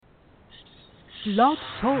Blog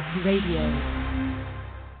Talk Radio.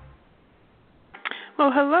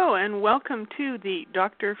 Well, hello, and welcome to the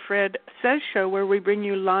Dr. Fred Says Show, where we bring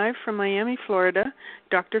you live from Miami, Florida,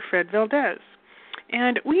 Dr. Fred Valdes.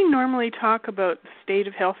 And we normally talk about the state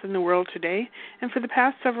of health in the world today, and for the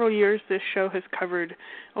past several years, this show has covered,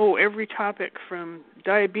 every topic from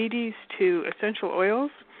diabetes to essential oils.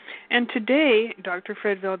 And today, Dr.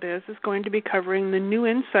 Fred Valdes is going to be covering the new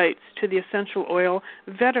insights to the essential oil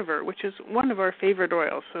Vetiver, which is one of our favorite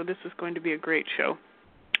oils, so this is going to be a great show.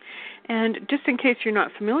 And just in case you're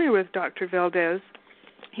not familiar with Dr. Valdes,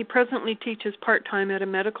 he presently teaches part-time at a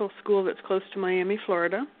medical school that's close to Miami,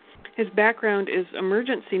 Florida. His background is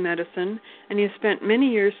emergency medicine, and he has spent many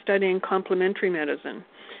years studying complementary medicine.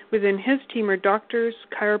 Within his team are doctors,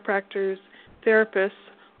 chiropractors, therapists,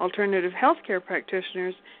 alternative healthcare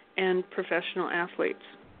practitioners, and professional athletes.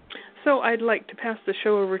 So I'd like to pass the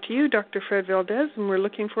show over to you, Dr. Fred Valdes, and we're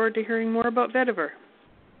looking forward to hearing more about Vetiver.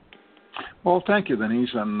 Well, thank you, Denise,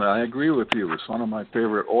 and I agree with you. It's one of my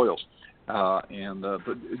favorite oils. But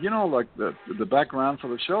like the background for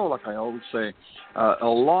the show, like I always say, a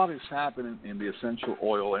lot is happening in the essential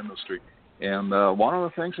oil industry. And one of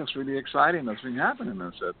the things that's really exciting that's been happening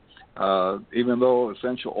is that even though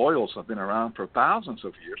essential oils have been around for thousands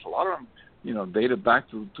of years, a lot of them dated back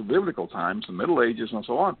to biblical times, the Middle Ages, and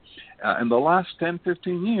so on. In the last 10,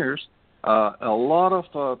 15 years, a lot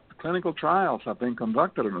of clinical trials have been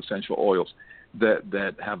conducted on essential oils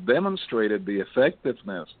that have demonstrated the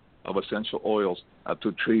effectiveness of essential oils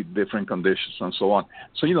to treat different conditions and so on.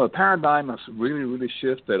 So, the paradigm has really, really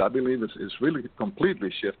shifted. I believe it's really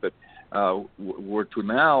completely shifted. Where to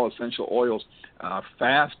now essential oils have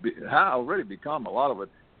already become, a lot of it,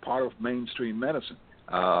 part of mainstream medicine.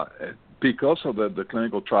 Because of the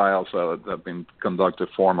clinical trials that have been conducted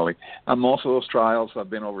formally. And most of those trials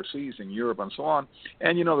have been overseas in Europe and so on.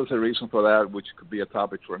 And, there's a reason for that, which could be a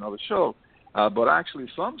topic for another show. But actually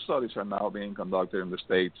some studies are now being conducted in the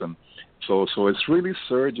States. And so it's really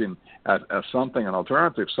surging as something, an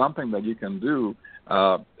alternative, something that you can do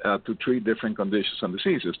to treat different conditions and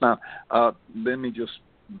diseases. Now, let me just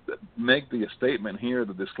make the statement here,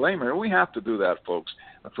 the disclaimer. We have to do that, folks,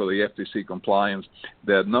 for the FTC compliance,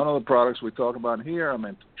 that none of the products we talk about here are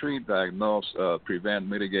meant to treat, diagnose, prevent,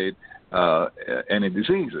 mitigate any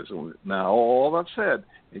diseases. Now, all that said,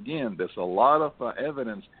 again, there's a lot of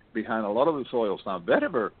evidence behind a lot of these oils. Now,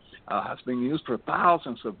 Vetiver has been used for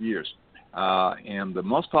thousands of years, and the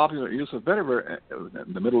most popular use of Vetiver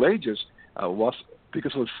in the Middle Ages was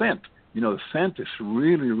because of the scent. The scent is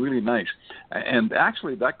really, really nice. And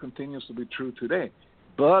actually, that continues to be true today.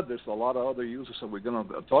 But there's a lot of other uses, so we're going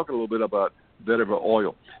to talk a little bit about Vetiver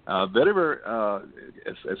oil. Vetiver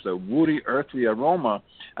is a woody, earthy aroma,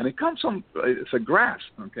 and it comes from, it's a grass,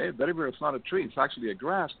 okay? Vetiver is not a tree, it's actually a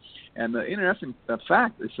grass. And the interesting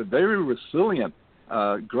fact, it's a very resilient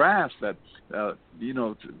grass that,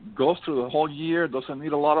 goes through the whole year, doesn't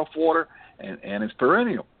need a lot of water, and it's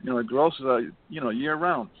perennial. It grows,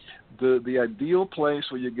 year-round. The ideal place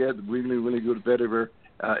where you get really, really good vetiver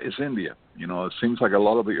is India. It seems like a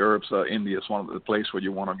lot of the herbs, India is one of the places where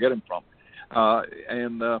you want to get them from.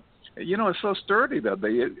 It's so sturdy that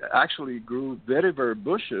they actually grew vetiver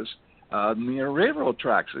bushes near railroad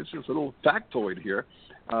tracks. It's just a little factoid here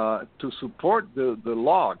to support the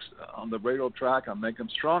logs on the railroad track and make them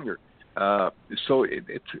stronger. So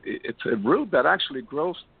it's a root that actually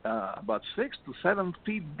grows about 6 to 7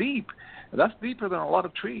 feet deep. That's deeper than a lot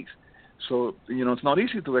of trees. So, it's not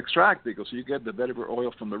easy to extract because you get the vetiver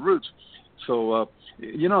oil from the roots. So,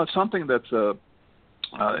 it's something that's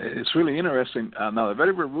it's really interesting. Now, the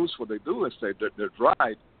vetiver roots, what they do is they're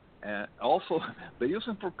dried. And also, they use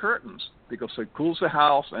them for curtains because it cools the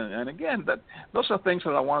house. And again, those are things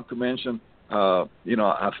that I wanted to mention, as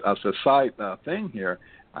a side thing here.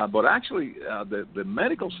 But actually, the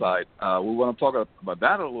medical side, we want to talk about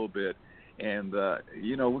that a little bit. And,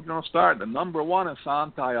 we're going to start. The number one is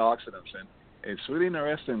antioxidants. And it's really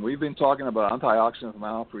interesting. We've been talking about antioxidants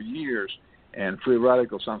now for years and free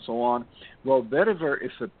radicals and so on. Well, Vetiver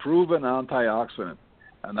is a proven antioxidant.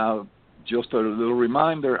 And now, just a little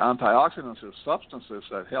reminder, antioxidants are substances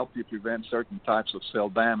that help you prevent certain types of cell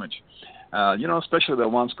damage, especially the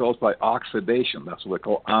ones caused by oxidation. That's what we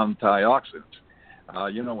call antioxidants.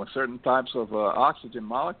 When certain types of oxygen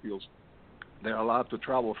molecules, they're allowed to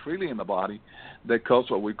travel freely in the body, they cause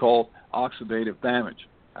what we call oxidative damage.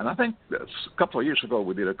 And I think a couple of years ago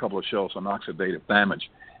we did a couple of shows on oxidative damage.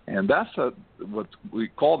 And that's what we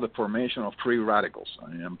call the formation of free radicals.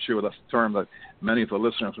 I'm sure that's a term that many of the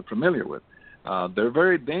listeners are familiar with. They're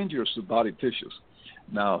very dangerous to body tissues.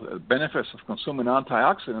 Now, the benefits of consuming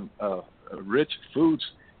antioxidant-rich foods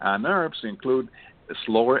And herbs include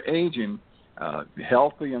slower aging,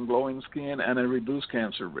 healthy and glowing skin, and a reduced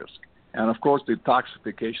cancer risk. And, of course,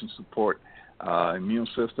 detoxification support, immune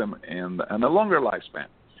system, and a longer lifespan.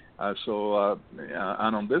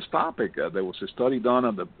 And on this topic, there was a study done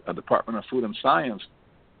at the Department of Food and Science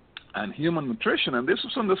and Human Nutrition, and this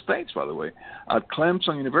was in the States, by the way, at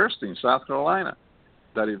Clemson University in South Carolina,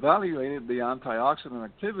 that evaluated the antioxidant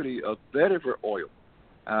activity of vetiver oil.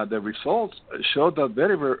 The results showed that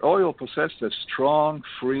vetiver oil possessed a strong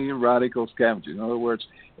free radical scavenger. In other words,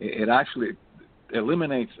 it actually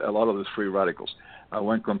eliminates a lot of these free radicals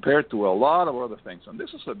when compared to a lot of other things. And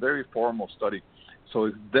this is a very formal study, so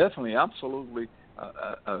it's definitely, absolutely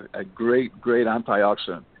a great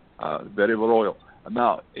antioxidant, vetiver oil.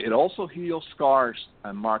 Now, it also heals scars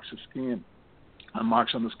and marks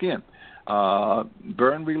on the skin.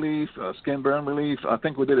 Burn relief, skin burn relief. I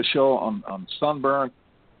think we did a show on sunburn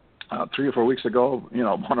 3 or 4 weeks ago,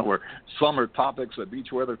 one of our summer topics, a beach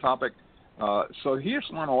weather topic. So here's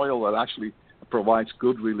one oil that actually provides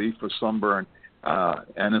good relief for sunburn.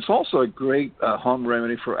 And it's also a great home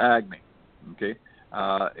remedy for acne. Okay,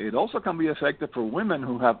 it also can be effective for women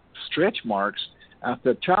who have stretch marks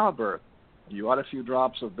after childbirth. You add a few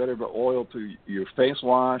drops of vetiver oil to your face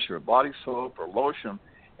wash or body soap or lotion,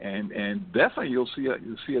 and definitely you'll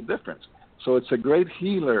see a difference. So it's a great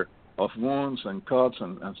healer of wounds and cuts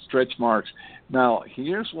and stretch marks. Now,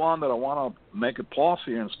 here's one that I want to make a pause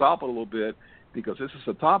here and stop a little bit, because this is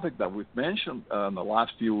a topic that we've mentioned in the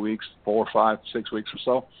last few weeks, 4, 5, 6 weeks or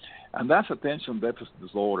so, and that's attention deficit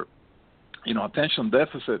disorder. Attention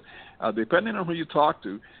deficit, depending on who you talk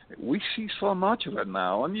to, we see so much of it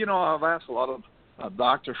now. And, I've asked a lot of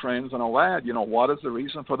doctor friends and all that, what is the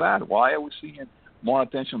reason for that? Why are we seeing more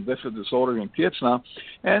attention deficit disorder in kids now?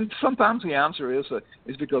 And sometimes the answer is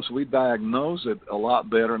because we diagnose it a lot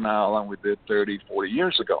better now than we did 30, 40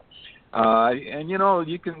 years ago. And,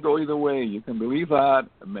 you can go either way. You can believe that.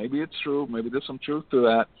 Maybe it's true. Maybe there's some truth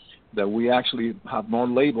to that we actually have more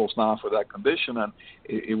labels now for that condition, and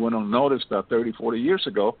it went unnoticed about 30, 40 years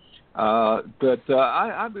ago. But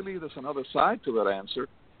I believe there's another side to that answer,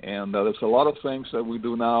 and there's a lot of things that we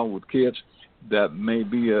do now with kids that may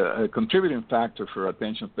be a contributing factor for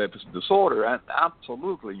attention deficit disorder. And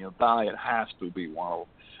absolutely, diet has to be one of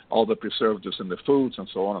all the preservatives in the foods and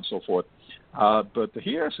so on and so forth. But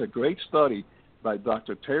here's a great study by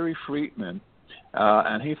Dr. Terry Friedman,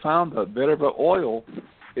 and he found that vetiver oil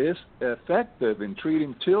is effective in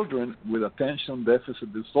treating children with attention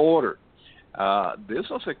deficit disorder. This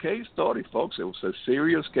was a case study, folks. It was a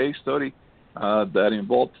serious case study that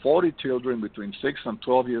involved 40 children between 6 and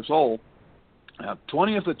 12 years old.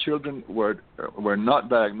 20 of the children were not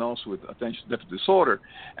diagnosed with attention deficit disorder,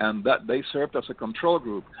 and that they served as a control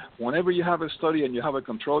group. Whenever you have a study and you have a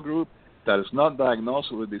control group that is not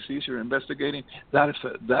diagnosed with a disease you're investigating, that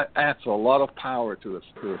adds a lot of power to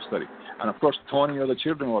the study. And, of course, 20 other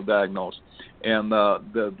children were diagnosed. And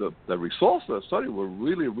the results of the study were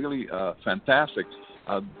really, really fantastic.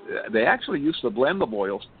 They actually used a blend of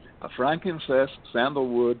oils, frankincense,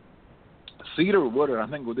 sandalwood, cedarwood, and I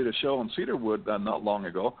think we did a show on cedarwood not long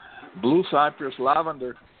ago, blue cypress,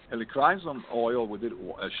 lavender, helichrysum oil. We did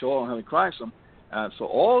a show on helichrysum. So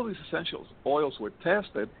all these essential oils were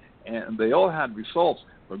tested, and they all had results.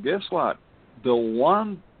 But guess what? The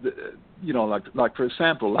one, like for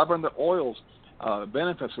example, lavender oil's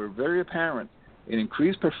benefits were very apparent. It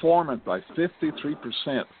increased performance by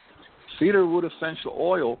 53%. Cedarwood essential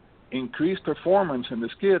oil increased performance in these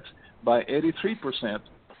kids by 83%.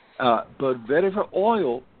 But vetiver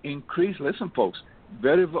oil increased, listen folks,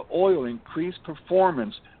 vetiver oil increased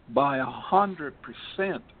performance by 100%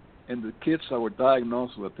 in the kids that were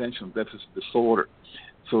diagnosed with attention deficit disorder.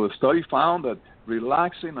 So the study found that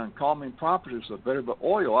relaxing and calming properties of vetiver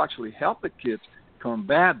oil actually helped the kids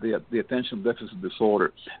combat the attention deficit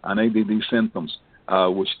disorder and ADD symptoms,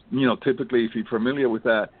 which, typically, if you're familiar with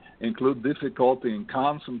that, include difficulty in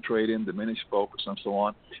concentrating, diminished focus, and so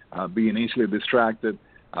on, being easily distracted.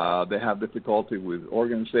 They have difficulty with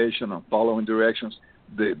organization and following directions.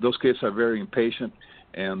 Those kids are very impatient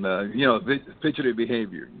and, fidgety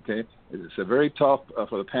behavior, okay? It's a very tough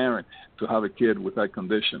for the parent to have a kid with that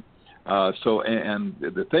condition. And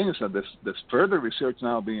the thing is that there's further research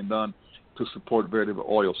now being done to support vetiver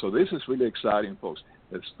oil. So this is really exciting, folks.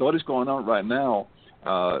 There's studies going on right now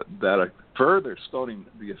that are further studying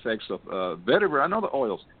the effects of vetiver and other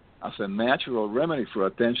oils as a natural remedy for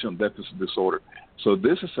attention deficit disorder. So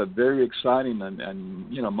this is a very exciting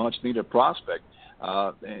and much needed prospect.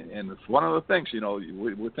 And it's one of the things,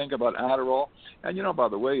 we think about Adderall. And, by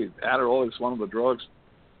the way, Adderall is one of the drugs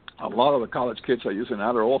a lot of the college kids are using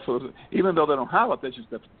other also, even though they don't have attention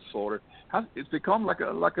deficit disorder. It's become like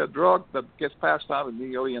a drug that gets passed out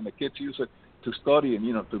immediately, and the kids use it to study and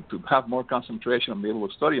to have more concentration and be able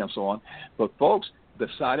to study and so on. But folks, the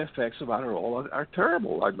side effects of Adderall are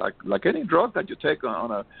terrible. Like any drug that you take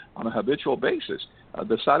on a habitual basis,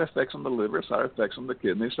 the side effects on the liver, side effects on the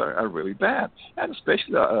kidneys are really bad, and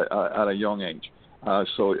especially at a young age.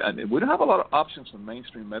 And we don't have a lot of options in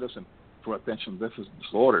mainstream medicine for attention deficit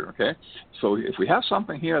disorder, okay? So if we have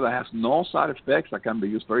something here that has no side effects that can be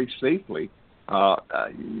used very safely,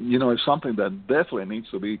 it's something that definitely needs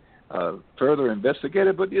to be further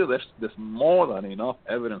investigated. But there's more than enough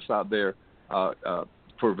evidence out there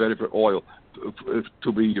for vetiver oil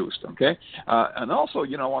to be used, okay? And also,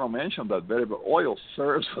 I want to mention that vetiver oil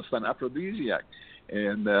serves as an aphrodisiac.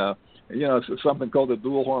 And, it's something called the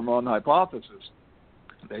dual hormone hypothesis.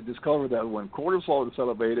 They discovered that when cortisol is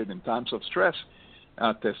elevated in times of stress,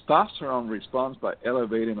 testosterone responds by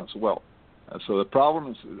elevating as well. So the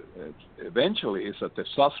problem is eventually is that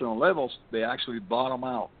testosterone levels, they actually bottom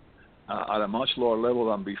out at a much lower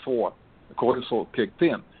level than before the cortisol kicked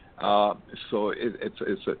in. So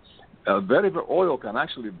vetiver oil can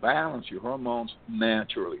actually balance your hormones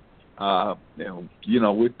naturally.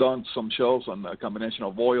 We've done some shows on a combination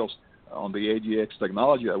of oils on the AGX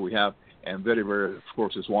technology that we have, and vetiver, of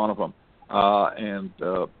course, is one of them.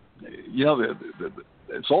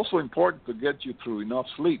 It's also important to get you through enough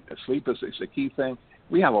sleep. Sleep is a key thing.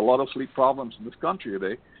 We have a lot of sleep problems in this country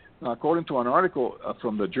today. According to an article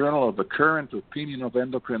from the Journal of the Current Opinion of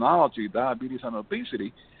Endocrinology, Diabetes and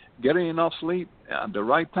Obesity, getting enough sleep at the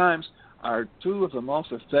right times are two of the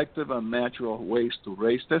most effective and natural ways to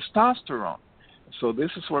raise testosterone. So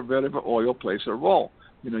this is where vetiver oil plays a role.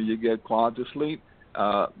 You get quality sleep,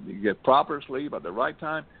 you get proper sleep at the right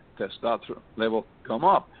time, testosterone level come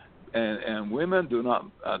up, and women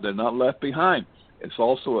they're not left behind. It's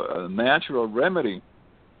also a natural remedy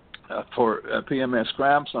for PMS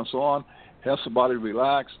cramps and so on, helps the body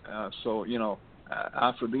relax.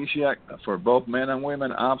 Aphrodisiac for both men and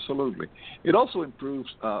women, absolutely. It also improves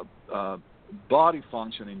body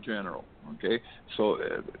function in general. Okay, so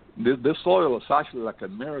this oil is actually like a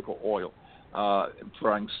miracle oil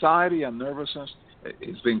for anxiety and nervousness.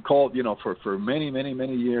 It's been called, for many, many,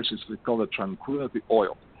 many years, it's been called a tranquility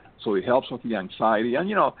oil. So it helps with the anxiety.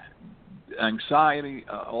 And, anxiety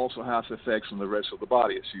also has effects on the rest of the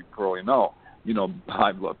body, as you probably know,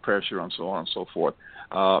 high blood pressure and so on and so forth.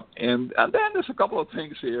 And then there's a couple of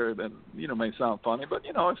things here that, may sound funny, but,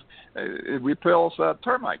 it repels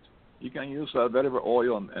termites. You can use vetiver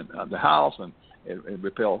oil in the house, and it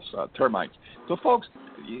repels termites. So, folks,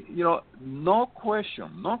 no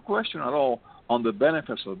question at all on the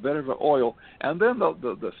benefits of vetiver oil. And then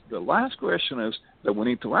the last question is that we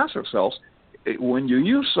need to ask ourselves, when you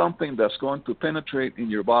use something that's going to penetrate in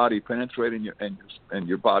your body, penetrate in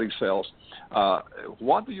your body cells,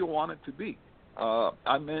 what do you want it to be?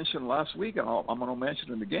 I mentioned last week, and I'm going to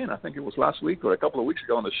mention it again. I think it was last week or a couple of weeks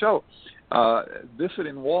ago on the show.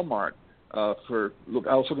 Visiting Walmart I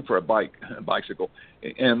was looking for a bicycle,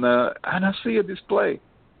 and I see a display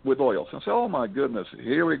with oils. I say, oh my goodness,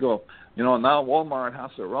 here we go. Now Walmart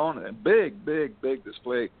has their own big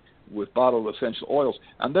display with bottled essential oils,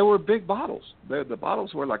 and they were big bottles. The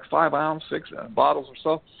bottles were like 5 ounce, 6 bottles or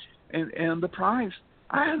so, and the price.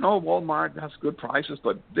 I know Walmart has good prices,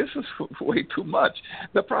 but this is way too much.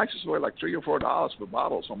 The prices were like $3 or $4 per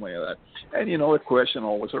bottle, something like that. And a question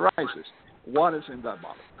always arises: what is in that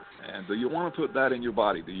bottle? And do you want to put that in your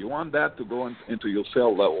body? Do you want that to go into your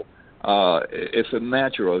cell level? It's a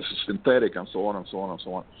natural, it's a synthetic, and so on and so on and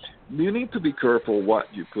so on. You need to be careful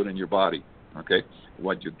what you put in your body, okay?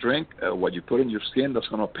 What you drink, what you put in your skin that's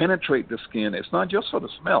going to penetrate the skin. It's not just for the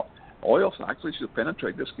smell. Oils actually should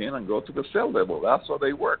penetrate the skin and go to the cell level. That's how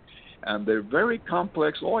they work. And they're very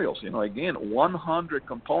complex oils. Again, 100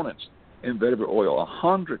 components in vetiver oil,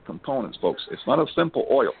 100 components, folks. It's not a simple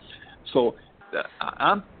oil. So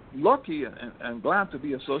I'm lucky and glad to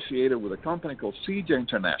be associated with a company called CJ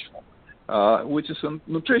International, which is a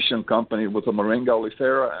nutrition company with the Moringa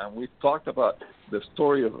oleifera, and we've talked about the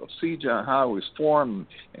story of CJ and how it was formed,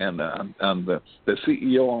 and the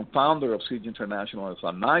CEO and founder of CJ International is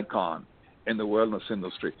an icon in the wellness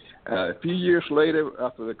industry. A few years later,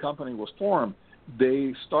 after the company was formed,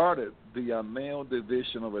 they started the male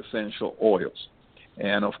division of essential oils.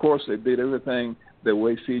 And, of course, they did everything the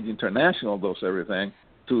way CJ International does everything,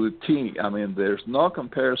 to the T. I mean, there's no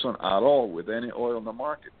comparison at all with any oil in the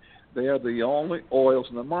market. They are the only oils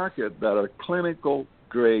in the market that are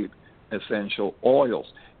clinical-grade essential oils.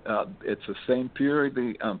 It's the same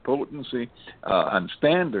purity and potency and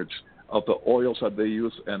standards of the oils that they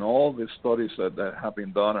use, and all the studies that have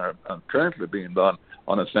been done are currently being done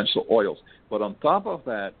on essential oils. But on top of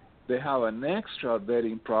that, they have an extra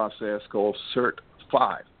vetting process called Cert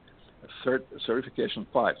 5, Certification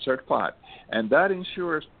 5, Cert 5, and that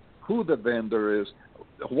ensures who the vendor is,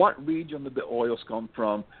 what region did the oils come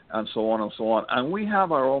from, and so on and so on. And we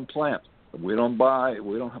have our own plant. We don't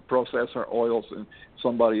process our oils in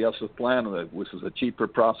somebody else's plant, which is a cheaper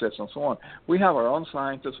process and so on. We have our own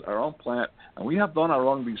scientists, our own plant, and we have done our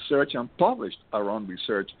own research and published our own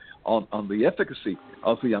research on the efficacy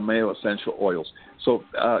of the amino essential oils. So,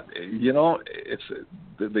 it's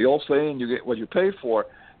the old saying, you get what you pay for.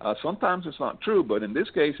 Sometimes it's not true, but in this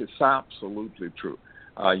case, it's absolutely true.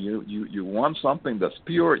 You want something that's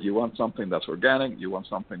pure, you want something that's organic, you want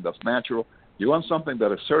something that's natural, you want something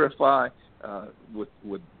that is certified with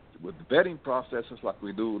vetting processes like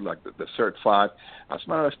we do, like the Cert 5. As a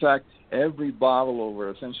matter of fact, every bottle of our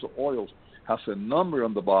essential oils has a number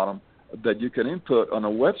on the bottom that you can input on a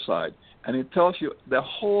website, and it tells you the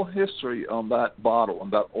whole history on that bottle, on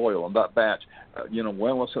that oil, on that batch. When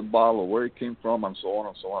was that bottle, where it came from, and so on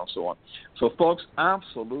and so on and so on. So, folks,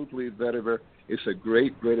 absolutely, Vetiver is a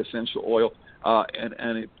great essential oil,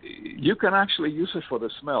 and you can actually use it for the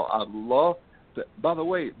smell. I love that. By the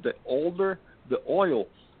way, the older the oil,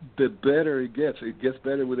 the better it gets. It gets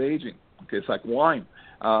better with aging. Okay, it's like wine.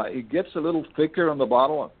 It gets a little thicker on the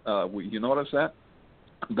bottle. You notice that?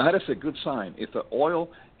 That is a good sign. If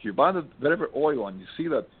you buy the Vetiver oil and you see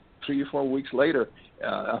that 3 or 4 weeks later,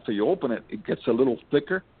 after you open it, it gets a little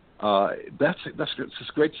thicker, that's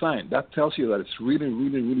a great sign. That tells you that it's really,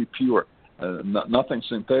 really, really pure. Nothing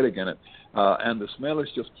synthetic in it. And the smell is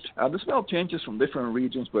the smell changes from different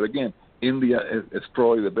regions, but again, India is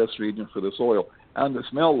probably the best region for this oil. And the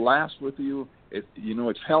smell lasts with you.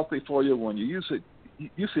 It's healthy for you. When you use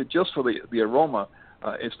it just for the aroma.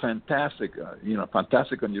 It's fantastic,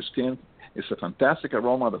 fantastic on your skin. It's a fantastic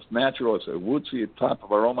aroma that's natural. It's a woodsy type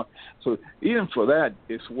of aroma. So even for that,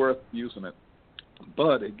 it's worth using it.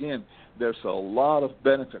 But again, there's a lot of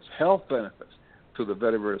benefits, health benefits, to the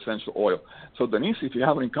Vetiver essential oil. So Denise, if you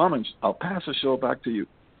have any comments, I'll pass the show back to you.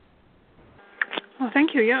 Well,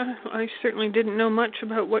 thank you. Yeah, I certainly didn't know much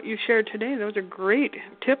about what you shared today. Those are great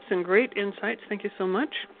tips and great insights. Thank you so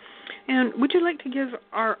much. And would you like to give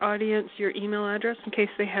our audience your email address in case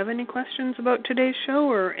they have any questions about today's show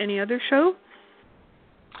or any other show?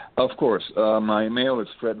 Of course. My email is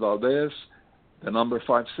fredvaldes, the number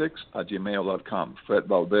 56, @gmail.com.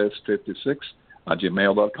 fredvaldes56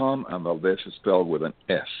 @gmail.com, and Valdes is spelled with an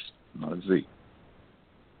S, not a Z.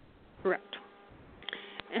 Correct.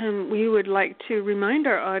 And we would like to remind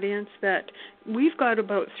our audience that we've got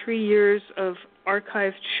about 3 years of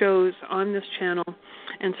archived shows on this channel,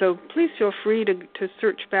 and so please feel free to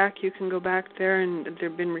search back. You can go back there, and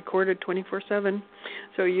they've been recorded 24/7,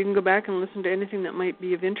 so you can go back and listen to anything that might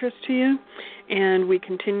be of interest to you, and we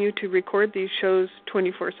continue to record these shows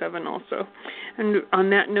 24/7 also. And on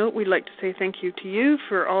that note, we'd like to say thank you to you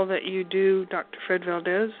for all that you do, Dr. Fred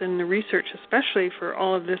Valdes, and the research especially for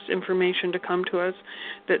all of this information to come to us,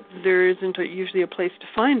 that there isn't usually a place to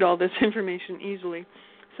find all this information easily.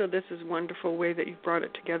 So this is a wonderful way that you've brought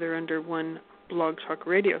it together under one Blog Talk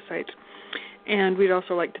Radio site. And we'd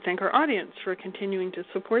also like to thank our audience for continuing to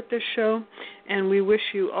support this show, and we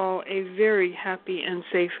wish you all a very happy and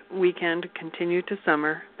safe weekend. Continue to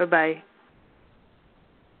summer. Bye-bye.